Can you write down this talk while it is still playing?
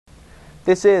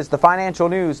This is the Financial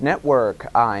News Network.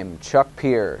 I'm Chuck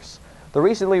Pierce. The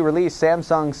recently released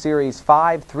Samsung Series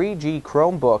 5 3G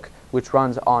Chromebook, which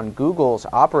runs on Google's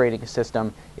operating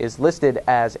system, is listed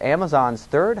as Amazon's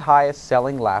third highest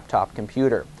selling laptop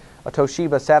computer. A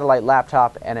Toshiba satellite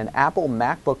laptop and an Apple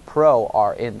MacBook Pro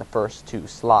are in the first two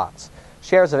slots.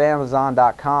 Shares of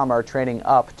Amazon.com are trading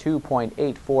up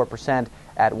 2.84%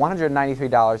 at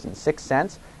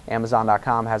 $193.06.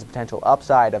 Amazon.com has a potential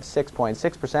upside of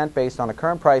 6.6% based on a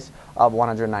current price of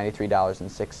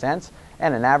 $193.06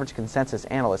 and an average consensus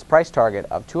analyst price target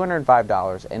of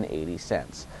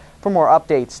 $205.80. For more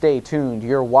updates, stay tuned.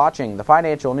 You're watching the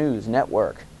Financial News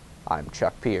Network. I'm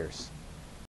Chuck Pierce.